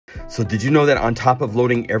So did you know that on top of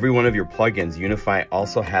loading every one of your plugins, Unify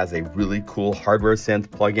also has a really cool hardware synth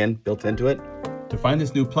plugin built into it? To find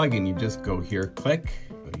this new plugin, you just go here, click,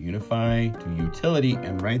 go to Unify, to Utility,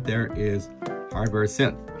 and right there is Hardware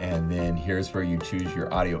Synth. And then here's where you choose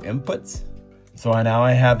your audio inputs. So now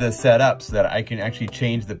I have this set up so that I can actually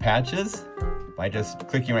change the patches by just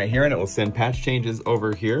clicking right here, and it will send patch changes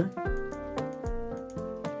over here.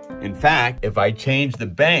 In fact, if I change the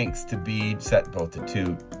banks to be set both to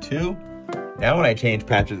 2, 2, now when I change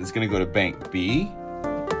patches, it's gonna go to bank B,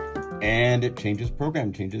 and it changes,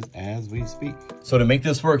 program changes as we speak. So to make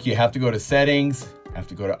this work, you have to go to settings, have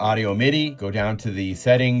to go to audio MIDI, go down to the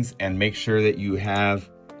settings and make sure that you have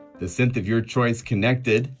the synth of your choice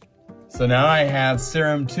connected. So now I have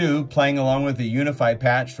Serum 2 playing along with the Unify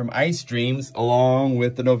patch from Ice Dreams along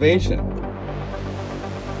with the Novation.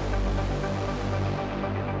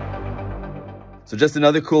 So just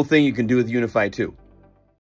another cool thing you can do with Unify too.